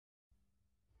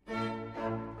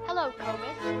Hello,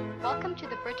 Covis. Welcome to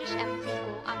the British Embassy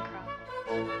School, Ankara.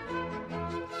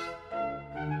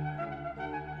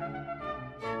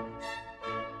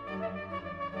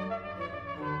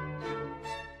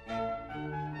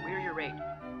 We're your rate.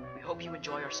 We hope you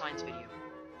enjoy our science video.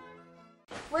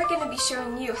 We're going to be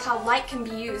showing you how light can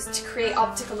be used to create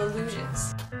optical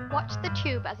illusions. Watch the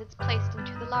tube as it's placed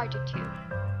into the larger tube.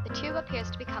 The tube appears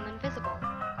to become invisible.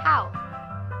 How?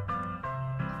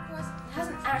 Of course, it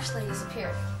hasn't actually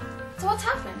disappeared. So what's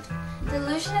happened? The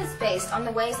illusion is based on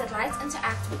the ways that light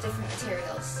interacts with different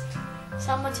materials.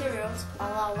 Some materials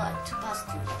allow light to pass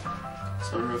through them.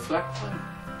 Some reflect light.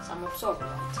 Some absorb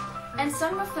light. And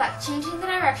some reflect, changing the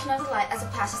direction of the light as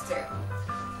it passes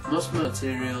through. Most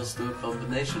materials do a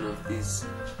combination of these.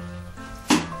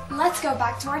 Let's go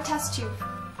back to our test tube.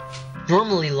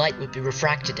 Normally, light would be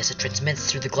refracted as it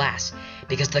transmits through the glass,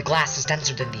 because the glass is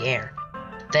denser than the air.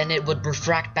 Then it would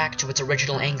refract back to its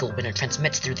original angle when it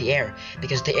transmits through the air,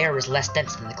 because the air is less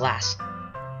dense than the glass.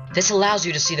 This allows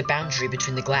you to see the boundary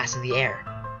between the glass and the air.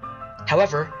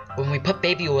 However, when we put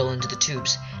baby oil into the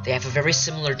tubes, they have a very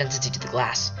similar density to the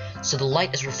glass, so the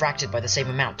light is refracted by the same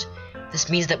amount. This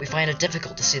means that we find it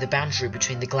difficult to see the boundary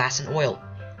between the glass and oil,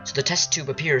 so the test tube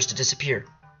appears to disappear.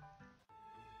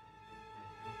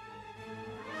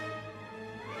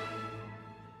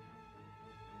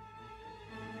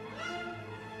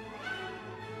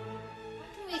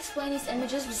 How can we explain these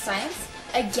images with science?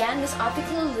 Again, this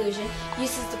optical illusion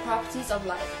uses the properties of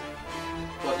light.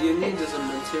 What you need is a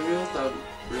material that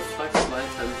reflects light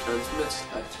and transmits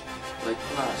light, like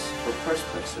glass, or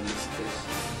perspex in this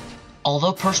case.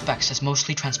 Although perspex is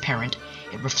mostly transparent,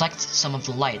 it reflects some of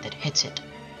the light that hits it.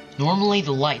 Normally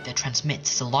the light that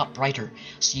transmits is a lot brighter,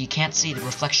 so you can't see the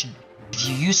reflection. If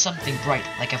you use something bright,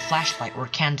 like a flashlight or a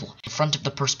candle, in front of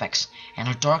the perspex, and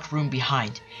a dark room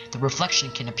behind, the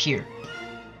reflection can appear.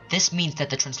 This means that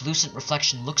the translucent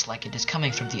reflection looks like it is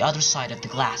coming from the other side of the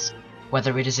glass,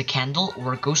 whether it is a candle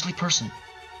or a ghostly person.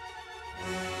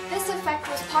 This effect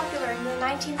was popular in the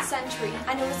 19th century,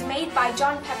 and it was made by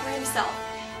John Pepper himself.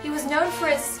 He was known for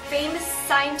his famous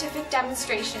scientific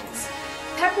demonstrations.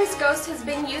 Pepper's ghost has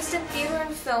been used in theater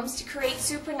and films to create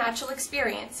supernatural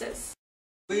experiences.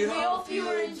 We hope you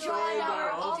enjoyed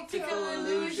our optical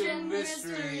illusion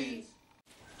mystery.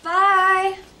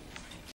 Bye!